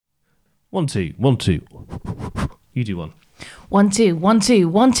1, 2, 1, 2. You do one. 1, 2, 1, 2,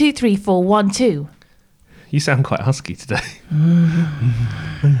 1, 2, 3, 4, 1, 2. You sound quite husky today.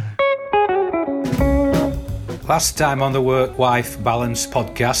 Last time on the Work-Wife Balance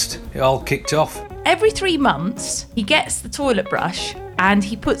podcast, it all kicked off. Every 3 months, he gets the toilet brush and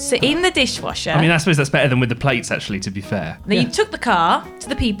he puts it in the dishwasher. I mean, I suppose that's better than with the plates, actually, to be fair. Then you took the car to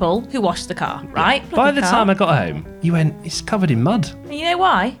the people who washed the car, right? By the time I got home, you went, it's covered in mud. And you know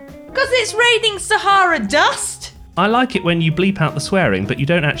why? Because it's raining Sahara dust. I like it when you bleep out the swearing, but you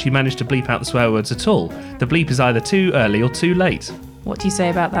don't actually manage to bleep out the swear words at all. The bleep is either too early or too late. What do you say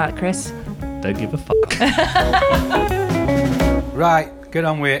about that, Chris? Don't give a fuck. Right, get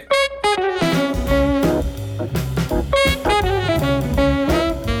on with it.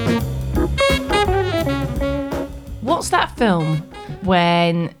 What's that film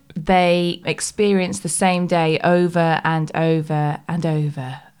when they experience the same day over and over and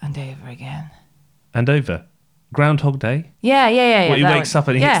over and over again? And over. Groundhog Day? Yeah. What, he that wakes one. up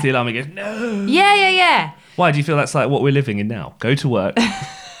and he hits the alarm and he goes, no! Yeah. Why do you feel that's like what we're living in now? Go to work,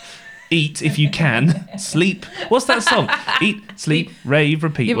 eat if you can, sleep. What's that song? Eat, sleep, rave,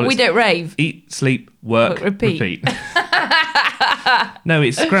 repeat. Yeah, but we don't rave. Eat, sleep, work, repeat. No,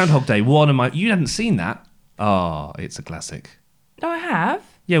 it's Groundhog Day. You hadn't seen that? Oh, it's a classic. No, I have.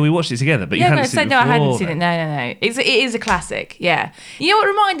 Yeah, we watched it together, but you hadn't seen it before. No, I hadn't seen it. No. It is a classic, yeah. You know what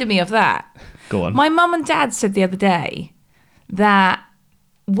reminded me of that? Go on. My mum and dad said the other day that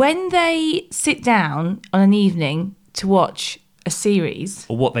when they sit down on an evening to watch a series...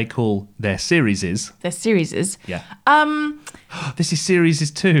 Or what they call their series is. Their series is. Yeah. This is series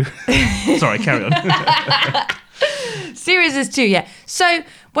is 2. Sorry, carry on. Series is 2, yeah. So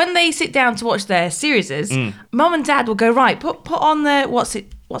when they sit down to watch their series, mum and dad will go, right, put on the... What's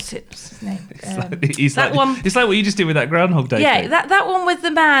his name? It's like what you just did with that Groundhog Day Yeah, thing. that one with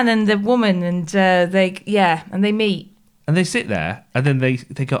the man and the woman, and they meet. And they sit there, and then they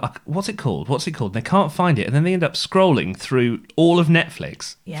go, what's it called? And they can't find it, and then they end up scrolling through all of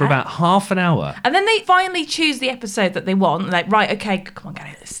Netflix for about half an hour. And then they finally choose the episode that they want. Like, right, okay, come on,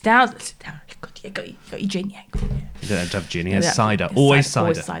 guys, let's sit down. Got your gin, yeah. You don't have to have gin, he has cider. Always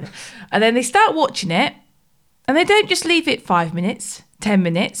cider. And then they start watching it, and they don't just leave it 5 minutes, 10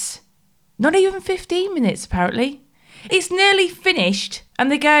 minutes, not even 15 minutes, apparently. It's nearly finished,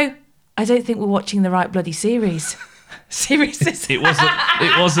 and they go, I don't think we're watching the right bloody series. It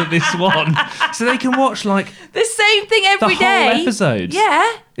wasn't this one. So they can watch like the same thing every day. The whole episode.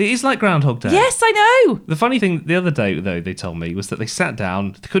 Yeah. It is like Groundhog Day. Yes, I know. The funny thing the other day, though, they told me was that they sat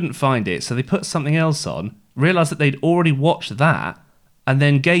down, they couldn't find it, so they put something else on, realised that they'd already watched that, and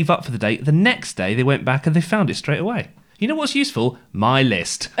then gave up for the day. The next day they went back and they found it straight away. You know what's useful? My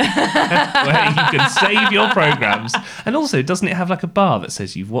List, where you can save your programmes. And also, doesn't it have like a bar that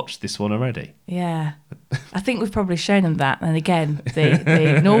says you've watched this one already? Yeah. I think we've probably shown them that. And again,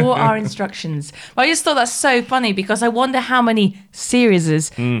 they ignore our instructions. But I just thought that's so funny because I wonder how many series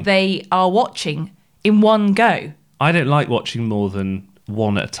they are watching in one go. I don't like watching more than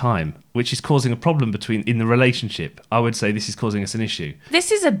one at a time, which is causing a problem in the relationship. I would say this is causing us an issue.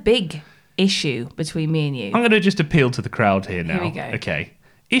 This is a big issue between me and you. I'm going to just appeal to the crowd here now. Here we go. Okay.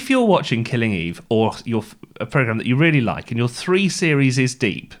 If you're watching Killing Eve or a program that you really like and you're 3 series is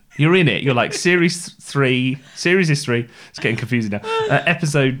deep, you're in it, you're like series is 3, it's getting confusing now,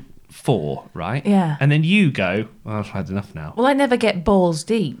 episode 4, right? Yeah. And then you go, well, I've had enough now. Well, I never get balls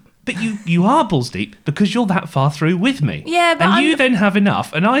deep. But you are balls deep because you're that far through with me. Yeah, but you then have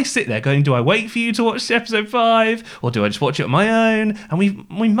enough, and I sit there going, do I wait for you to watch episode 5, or do I just watch it on my own? And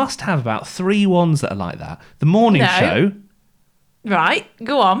we must have about 3 ones that are like that. The Morning Show. Right,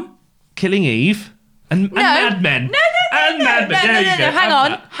 go on. Killing Eve. And Mad Men. No. Mad Men.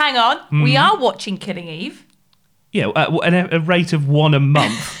 Hang on. We are watching Killing Eve. Yeah, at a rate of 1 a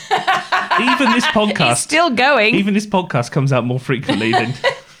month. Even this podcast... It's still going. Even this podcast comes out more frequently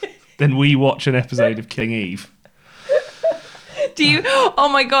than we watch an episode of Killing Eve. Do you... Oh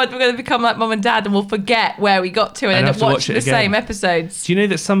my God, we're going to become like mum and dad and we'll forget where we got to and end up watching the same episodes. Do you know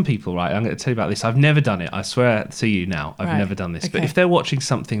that some people, right, I'm going to tell you about this. I've never done it. I swear to you now, I've never done this. Okay. But if they're watching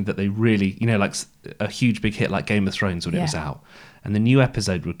something that they really, like a huge big hit like Game of Thrones when it was out, and the new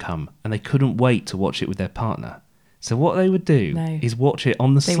episode would come and they couldn't wait to watch it with their partner. So what they would do is watch it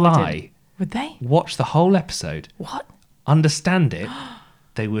on the sly. Would they? Watch the whole episode. What? Understand it.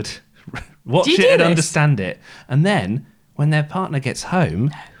 They would watch it and understand it. And then when their partner gets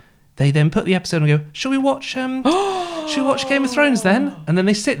home, they then put the episode and go, shall we watch Game of Thrones then? And then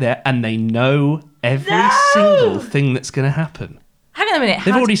they sit there and they know every single thing that's going to happen. Hang on a minute.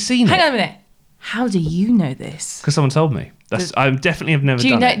 They've already seen it. Hang on a minute. How do you know this? Because someone told me. I definitely have never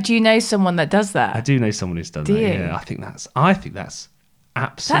done it. Do you know someone that does that? I do know someone who's done that. you? Yeah, I think that's absolutely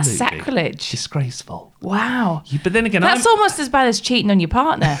That's sacrilege. disgraceful. Wow. But then again, That's almost as bad as cheating on your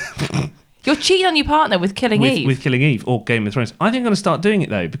partner. You're cheating on your partner with Killing Eve. with Killing Eve or Game of Thrones. I think I'm going to start doing it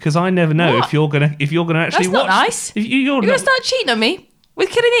though, because I never know What? if you're gonna actually That's watch. not nice. If you're You're not, going to start cheating on me with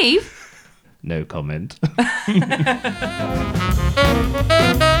Killing Eve? No comment.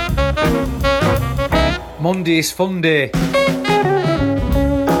 Monday's fun day.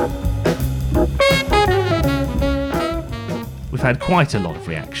 We've had quite a lot of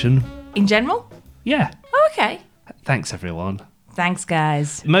reaction. In general? Yeah. Oh, okay. Thanks everyone. Thanks,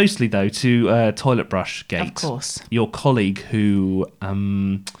 guys. Mostly though to Toilet Brush Gate. Of course. Your colleague who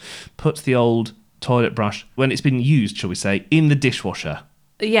puts the old toilet brush, when it's been used, shall we say, in the dishwasher,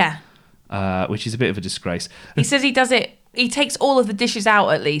 Yeah. which is a bit of a disgrace. He says he does it. He takes all of the dishes out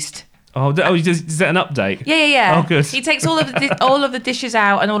at least. Oh, is that an update? Yeah. Oh, good. He takes all of the dishes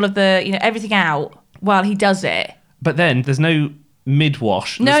out and all of the everything out while he does it. But then there's no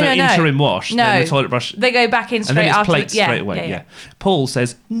mid-wash. No, There's no. interim wash. No. Then the toilet brush. They go back in And straight then it's after. plates Yeah, straight away. Yeah. Paul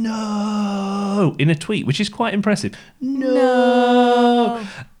says no in a tweet, which is quite impressive. No.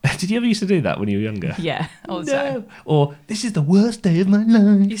 Did you ever used to do that when you were younger? Yeah. All the time. Or this is the worst day of my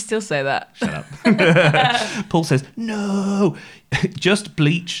life. You still say that. Shut up. Paul says no. Just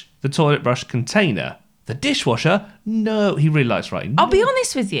bleach the toilet brush container. The dishwasher, no. He really likes writing. I'll be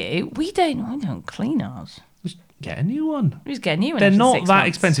honest with you. We don't clean ours. Just get a new one. We just get a new one. They're after not 6 that months.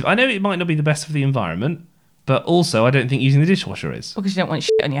 expensive. I know it might not be the best for the environment, but also I don't think using the dishwasher is. Because you don't want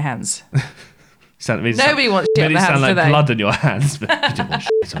shit on your hands. Nobody wants shit on made their it sound hands, like do they? blood on your hands, but you don't want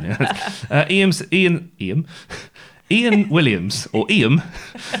shit on your hands. Ian Williams, or Ian,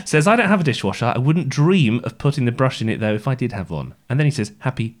 says, I don't have a dishwasher. I wouldn't dream of putting the brush in it, though, if I did have one. And then he says,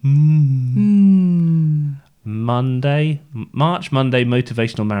 happy March Monday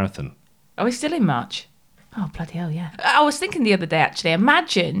motivational marathon. Are we still in March? Oh, bloody hell, yeah. I was thinking the other day, actually,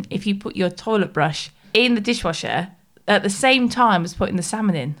 imagine if you put your toilet brush in the dishwasher at the same time as putting the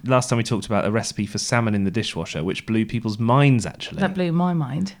salmon in. Last time we talked about a recipe for salmon in the dishwasher, which blew people's minds, actually. That blew my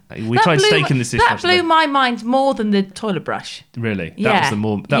mind. We tried steak in this dishwasher. That blew my mind more than the toilet brush. Really? Yeah. That was the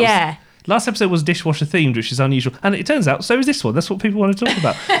more... Last episode was dishwasher themed, which is unusual. And it turns out, so is this one. That's what people want to talk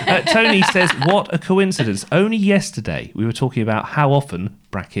about. Tony says, what a coincidence. Only yesterday we were talking about how often,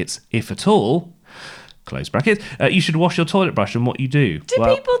 brackets, if at all, close brackets, you should wash your toilet brush and what you do.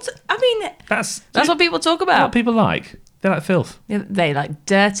 People... That's what people talk about. What people like. They like filth. They like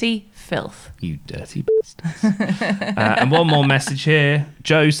dirty filth. You dirty bastards. And one more message here.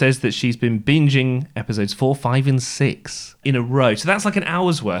 Jo says that she's been binging episodes 4, 5 and 6 in a row. So that's like an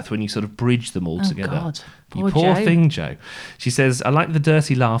hour's worth when you sort of bridge them all together. God. You poor Jo. thing, Jo. She says, I like the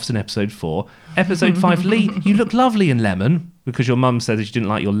dirty laughs in episode 4. Episode 5, Lee, you look lovely in lemon, because your mum said that she didn't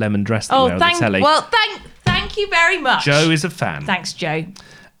like your lemon dress that you wear on the telly. Thank you very much. Jo is a fan. Thanks, Jo.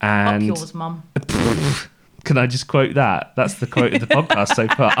 And Up yours, mum. can I just quote that? That's the quote of the podcast so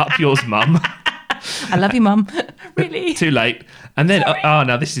far. Up yours, mum. I love you, mum. Really? Too late. And then,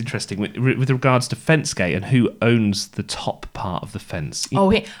 now this is interesting with regards to Fencegate and who owns the top part of the fence.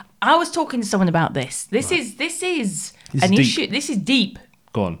 I was talking to someone about this. This is an deep. issue. This is deep.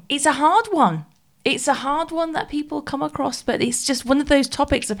 Go on. It's a hard one. It's a hard one that people come across, but it's just one of those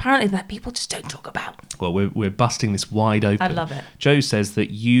topics apparently that people just don't talk about. Well, we're busting this wide open. I love it. Jo says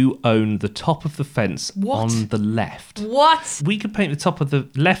that you own the top of the fence on the left. What? We could paint the top of the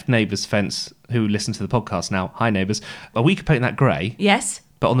left neighbour's fence, who listen to the podcast now. Hi, neighbours. But we could paint that grey. Yes.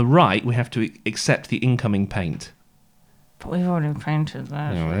 But on the right, we have to accept the incoming paint. But we've already painted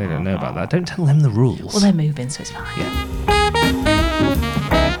that. Oh, they don't know about that. Don't tell them the rules. Well, they're moving, so it's fine. Yeah.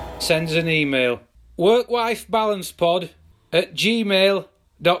 Send us an email.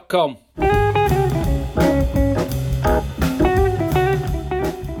 workwifebalancepod@gmail.com.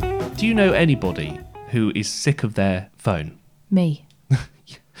 Do you know anybody who is sick of their phone? Me. Do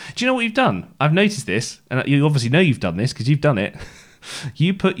you know what you've done? I've noticed this, and you obviously know you've done this because you've done it.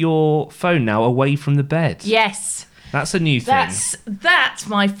 You put your phone now away from the bed. Yes. That's a new thing. That,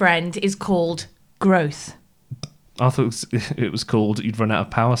 my friend, is called growth. I thought it was called you'd run out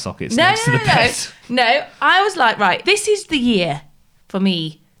of power sockets next to the bed. No, I was like, right, this is the year for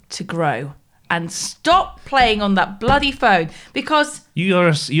me to grow and stop playing on that bloody phone because You're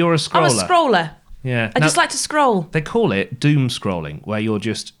a scroller. I'm a scroller. Yeah. I just like to scroll. They call it doom scrolling, where you're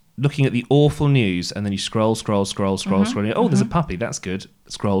just looking at the awful news and then you scroll. Mm-hmm. Oh, there's a puppy. That's good.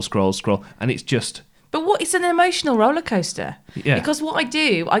 Scroll. And it's just... But it's an emotional roller coaster. Yeah. Because what I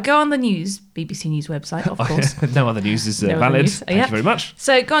do, I go on the news, BBC News website, of course. No other news is No other valid. news. Thank you very much.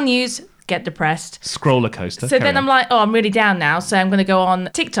 So go on news, get depressed. Scroller coaster. So then I'm like, oh, I'm really down now. So I'm going to go on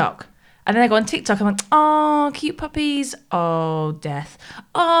TikTok. And then I go on TikTok. I'm like, oh, cute puppies. Oh, death.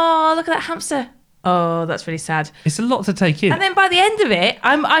 Oh, look at that hamster. Oh, that's really sad. It's a lot to take in. And then by the end of it,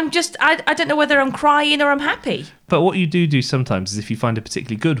 I'm just, I don't know whether I'm crying or I'm happy. But what you do sometimes is if you find a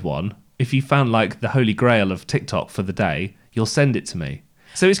particularly good one, if you found like the holy grail of TikTok for the day, you'll send it to me.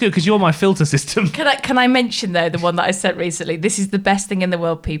 So it's good because you're my filter system. Can I mention, though, the one that I sent recently? This is the best thing in the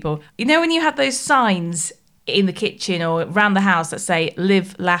world, people. You know when you have those signs in the kitchen or around the house that say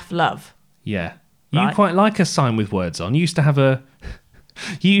live, laugh, love? Yeah. Right. You quite like a sign with words on. You used to have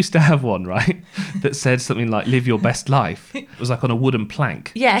one, right? That said something like live your best life. It was like on a wooden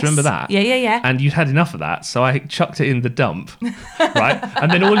plank. Yes. Do you remember that? Yeah. And you'd had enough of that, so I chucked it in the dump, right?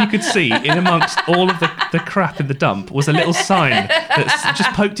 And then all you could see in amongst all of the crap in the dump was a little sign that just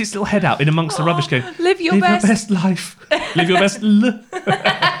poked its little head out in amongst the rubbish going, live your best life. Live your best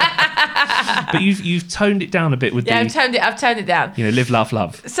But you've toned it down a bit with I've toned it down. live, laugh,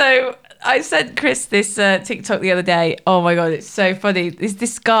 love. So I sent Chris this TikTok the other day. Oh my God, it's so funny. There's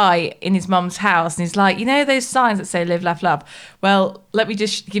this guy in his mum's house and he's like, you know those signs that say live, laugh, love? Well, let me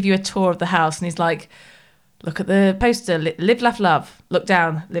just give you a tour of the house. And he's like, look at the poster, live, laugh, love. Look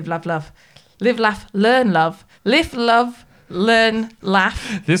down, live, laugh, love. Live, laugh, learn, love. Live, love, learn,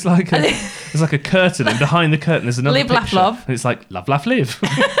 laugh. There's like a curtain, and behind the curtain there's another live, picture, laugh, love. and it's like love, laugh, live.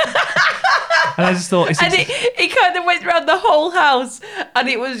 And I just thought, And he kind of went around the whole house and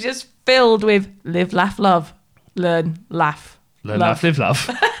it was just filled with live, laugh, love, learn, laugh, learn, laugh, live, love.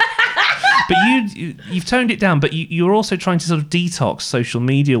 But you've toned it down, but you're also trying to sort of detox social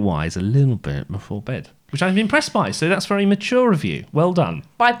media wise a little bit before bed, which I'm impressed by. So that's very mature of you. Well done.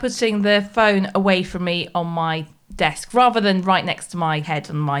 By putting the phone away from me on my desk rather than right next to my head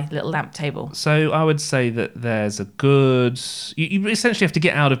on my little lamp table. So I would say that there's a good... You essentially have to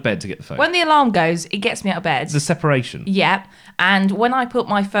get out of bed to get the phone. When the alarm goes, it gets me out of bed. The separation. Yeah. And when I put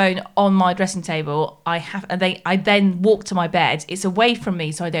my phone on my dressing table, I then walk to my bed. It's away from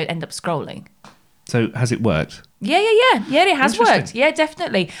me so I don't end up scrolling. So has it worked? Yeah, it has Interesting. worked. Yeah,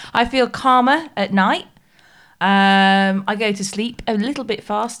 definitely. I feel calmer at night. I go to sleep a little bit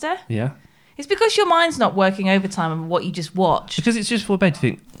faster. Yeah. It's because your mind's not working overtime on what you just watched. Because it's just for bed to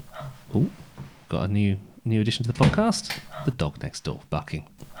think, oh, got a new addition to the podcast. The dog next door barking.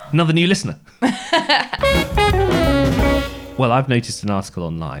 Another new listener. Well, I've noticed an article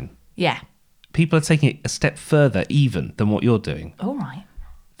online. Yeah. People are taking it a step further even than what you're doing. All right.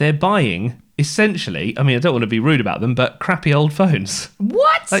 They're buying, essentially, I mean, I don't want to be rude about them, but crappy old phones.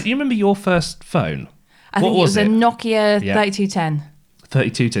 What? Like, you remember your first phone? I think it was a Nokia Yeah. 3210.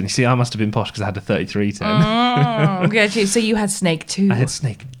 3210. You see, I must have been posh because I had a 3310. Oh, okay. So you had Snake 2. I had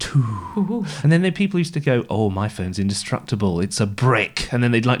Snake 2. Ooh. And then people used to go, oh, my phone's indestructible. It's a brick. And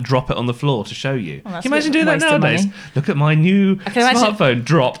then they'd like drop it on the floor to show you. Well, that's Can you imagine a doing that waste of nowadays? money. Look at my new smartphone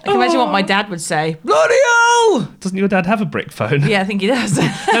drop. I can imagine what my dad would say. Bloody hell! Doesn't your dad have a brick phone? Yeah, I think he does.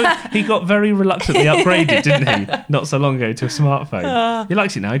 No, he got very reluctantly upgraded, didn't he? Not so long ago to a smartphone. He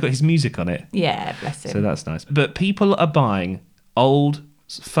likes it now. He got his music on it. Yeah, bless him. So that's nice. But people are buying old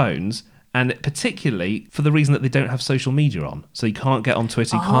phones, and particularly for the reason that they don't have social media on. So you can't get on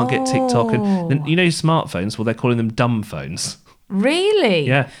Twitter, you can't get TikTok. And then, you know, smartphones, well, they're calling them dumb phones. Really?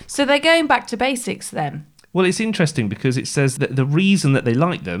 Yeah. So they're going back to basics then? Well, it's interesting because it says that the reason that they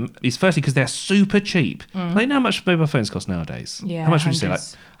like them is firstly because they're super cheap. Like, you know how much mobile phones cost nowadays? Yeah, How much would you say? Like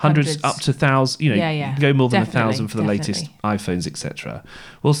hundreds up to thousands. You know, Yeah, you yeah. can go more than Definitely, 1,000 for the latest definitely. iPhones, etc.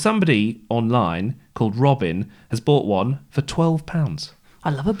 Well, somebody online called Robin has bought one for £12. I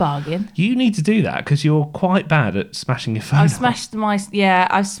love a bargain. You need to do that because you're quite bad at smashing your phone. I've up.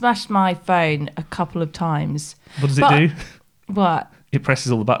 I've smashed my phone a couple of times. What does it But- do? What? It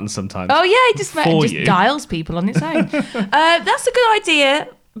presses all the buttons sometimes. Oh yeah, it just For you. dials people on its own. That's a good idea,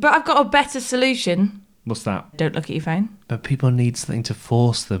 but I've got a better solution. What's that? Don't look at your phone. But people need something to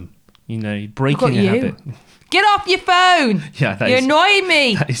force them. You know, breaking a you. habit. Get off your phone. Yeah, that You're is- annoying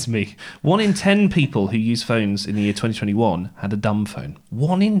me. That is me. 1 in 10 people who use phones in the year 2021 had a dumb phone.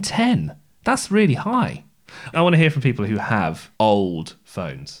 1 in 10. That's really high. I want to hear from people who have old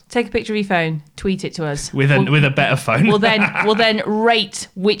phones Take a picture of your phone, tweet it to us. with a better phone. We'll then rate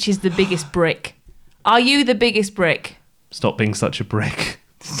which is the biggest brick. Are you the biggest brick? Stop being such a brick.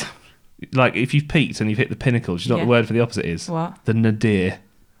 Like, if you've peaked and you've hit the pinnacle, do you know what Yeah. the word for the opposite is? What? The nadir.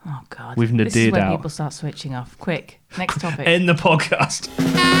 Oh God. We've This is nadired when out. people start switching off. Quick. Next topic. End the podcast.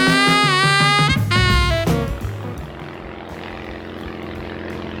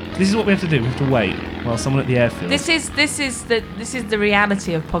 This is what we have to do. We have to wait while someone at the airfield This is the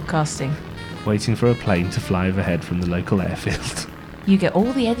reality of podcasting. waiting for a plane to fly overhead from the local airfield. you get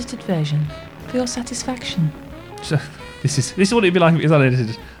all the edited version for your satisfaction. So, this is what it'd be like if it was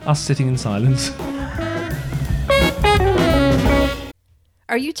unedited. Us sitting in silence.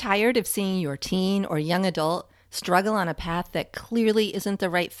 Are you tired of seeing your teen or young adult struggle on a path that clearly isn't the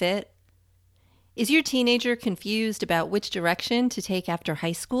right fit? Is your teenager confused about which direction to take after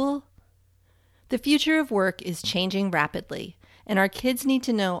high school? The future of work is changing rapidly, and our kids need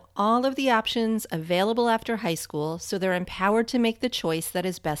to know all of the options available after high school so they're empowered to make the choice that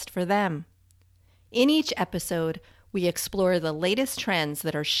is best for them. In each episode, we explore the latest trends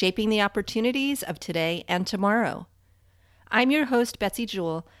that are shaping the opportunities of today and tomorrow. I'm your host, Betsy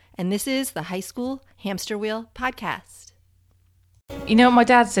Jewell, and this is the High School Hamster Wheel Podcast. You know what my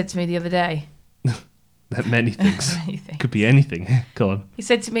dad said to me the other day? Many things. Many things. Could be anything. Go on. He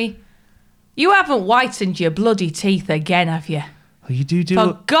said to me, "You haven't whitened your bloody teeth again, have you? Oh, you do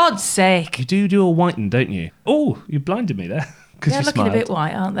For God's sake." You do a whiten, don't you? Oh, you blinded me there. They're You looking smiled. a bit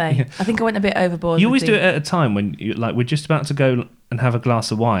white, aren't they? Yeah. I think I went a bit overboard. You with always the- do it at a time when you we're just about to go and have a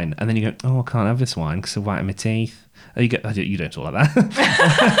glass of wine, and then you go, "Oh, I can't have this wine because I've whitened my teeth." Oh, you don't talk like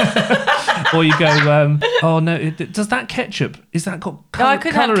that. Or you go, "Oh no, does that ketchup? Is that got No, I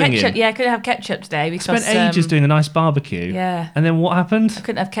couldn't have colouring ketchup. in?" Yeah, I couldn't have ketchup today because Spent ages doing a nice barbecue. Yeah. And then what happened? I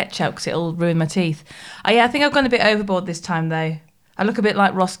couldn't have ketchup because it'll ruin my teeth. Yeah, I think I've gone a bit overboard this time though. I look a bit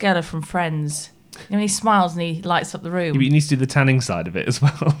like Ross Geller from Friends. You know, he smiles and he lights up the room. You need to do the tanning side of it as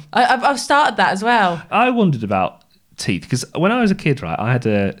well. I've started that as well. I wondered about teeth because when I was a kid, right, I had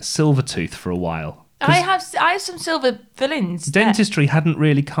a silver tooth for a while. I have some silver fillings. Dentistry hadn't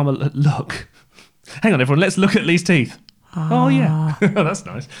really come a look. Hang on, everyone, let's look at Lee's teeth. Oh, yeah. Oh, that's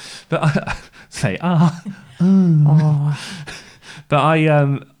nice. But I say, But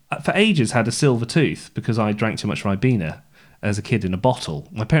I, for ages, had a silver tooth because I drank too much Ribena as a kid in a bottle.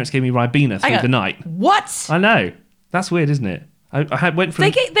 My parents gave me Ribena through the night. What? I know. That's weird, isn't it? Went from...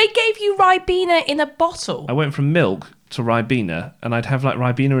 They gave you Ribena in a bottle. I went from milk to Ribena, and I'd have like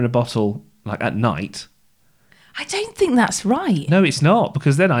Ribena in a bottle like at night. I don't think that's right. No, it's not,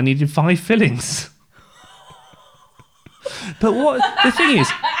 because then I needed 5 fillings. But what the thing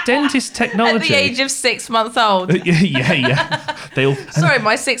is, dentist technology. At the age of 6 months old. yeah. They all Sorry,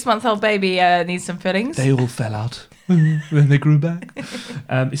 my 6-month-old baby needs some fillings. they all fell out. Then they grew back.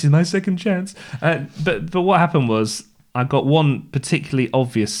 This is my second chance. But what happened was I got one particularly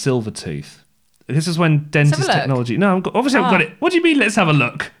obvious silver tooth. This is when dentist Let's have a look. technology. No, obviously I've got it. What do you mean? Let's have a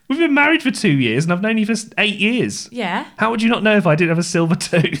look. We've been married for 2 years, and I've known you for 8 years. Yeah. How would you not know if I didn't have a silver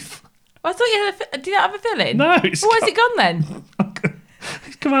tooth? I thought you had did you not have a filling? No, it's Well, where's it gone then?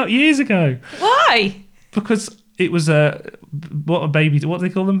 It's come out years ago. Why? Because it was what do they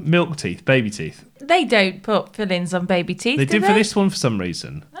call them? Milk teeth, baby teeth. They don't put fillings on baby teeth. They do did for this one for some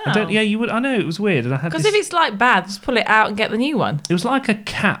reason. I don't. Oh. Yeah, you would. I know it was weird, and I had Because this. if it's like bad, just pull it out and get the new one. It was like a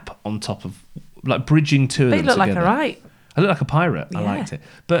cap on top of, like bridging two of They them look like together. a right. I looked like a pirate. I Yeah. liked it.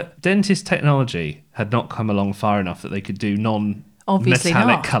 But dentist technology had not come along far enough that they could do Obviously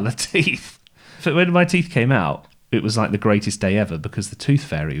non-metallic not. colour teeth. So when my teeth came out, it was like the greatest day ever because the tooth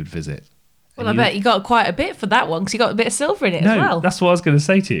fairy would visit. Well, And I bet you got quite a bit for that one because you got a bit of silver in it as well. that's what I was going to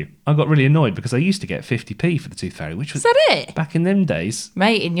say to you. I got really annoyed because I used to get 50p for the tooth fairy, which was Is that it? back in them days.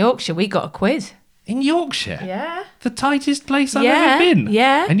 Mate, in Yorkshire, we got a quid. In Yorkshire? Yeah. The tightest place I've Yeah, ever been.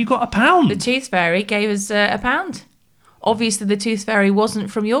 yeah. And you got £1. The Tooth Fairy gave us £1. Obviously, the Tooth Fairy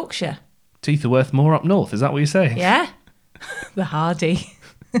wasn't from Yorkshire. Teeth are worth more up north. Is that what you're saying? Yeah. The Hardy.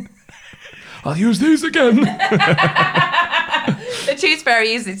 I'll use these again. The Tooth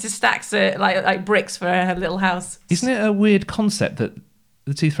Fairy uses it to stack like bricks for her little house. Isn't it a weird concept that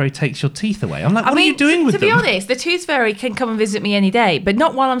the tooth fairy takes your teeth away? I'm like, what are you doing with to them? be honest, the Tooth Fairy can come and visit me any day, but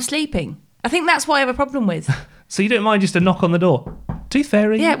not while I'm sleeping. I think that's what I have a problem with. So you don't mind just a knock on the door? Tooth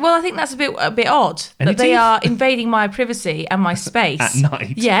fairy? Yeah, well, I think that's a bit odd Any that they teeth? are invading my privacy and my space At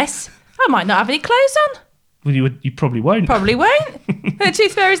night? Yes, I might not have any clothes on. Well, you probably won't. Probably won't. The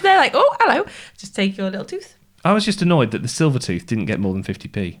Tooth Fairy's there, like, oh, hello, just take your little tooth. I was just annoyed that the silver tooth didn't get more than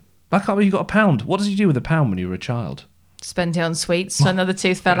 50p. I can't believe you got £1. What did you do with £1 when you were a child? Spent it on sweets, so another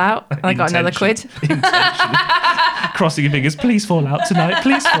tooth fell out, and I got another quid. Crossing your fingers, please fall out tonight.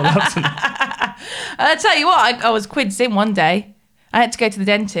 Please fall out tonight. I tell you what, I was quids in one day. I had to go to the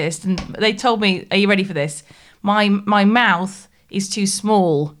dentist, and they told me, "Are you ready for this? My mouth is too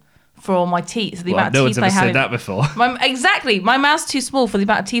small for my teeth. The Well, amount no of one's teeth ever I have. said that before. Exactly, my mouth's too small for the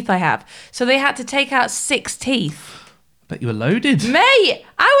amount of teeth I have. So they had to take out 6 teeth. But you were loaded. Mate,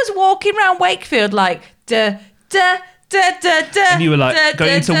 I was walking around Wakefield like duh duh. And you were like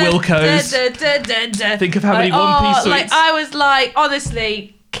going into Wilco's. Think of how many one-piece Like sweets. I was like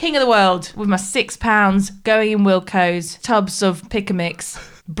honestly king of the world with my £6 going in Wilco's, tubs of pick a mix.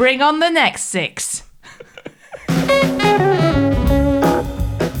 Bring on the next 6.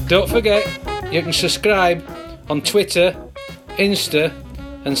 Don't forget, you can subscribe on Twitter, Insta,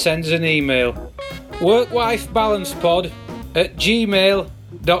 and send us an email.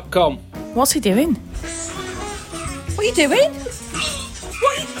 workwifebalancepod@gmail.com. What's he doing? What are you doing?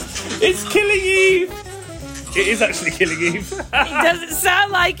 It's Killing Eve! It is actually Killing Eve. It doesn't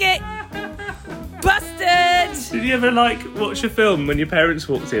sound like it. Busted! Did you ever, watch a film when your parents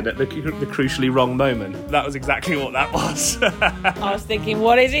walked in at the crucially wrong moment? That was exactly what that was. I was thinking,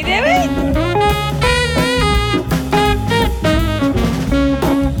 what is he doing?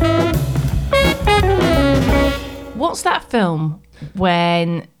 What's that film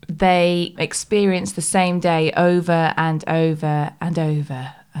when they experience the same day over and over and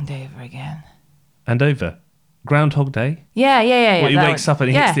over and over again? And over. Groundhog Day? Yeah. Well, he that wakes one. up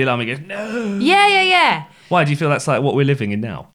and he hits the alarm and goes, no! Yeah. Why do you feel that's like what we're living in now?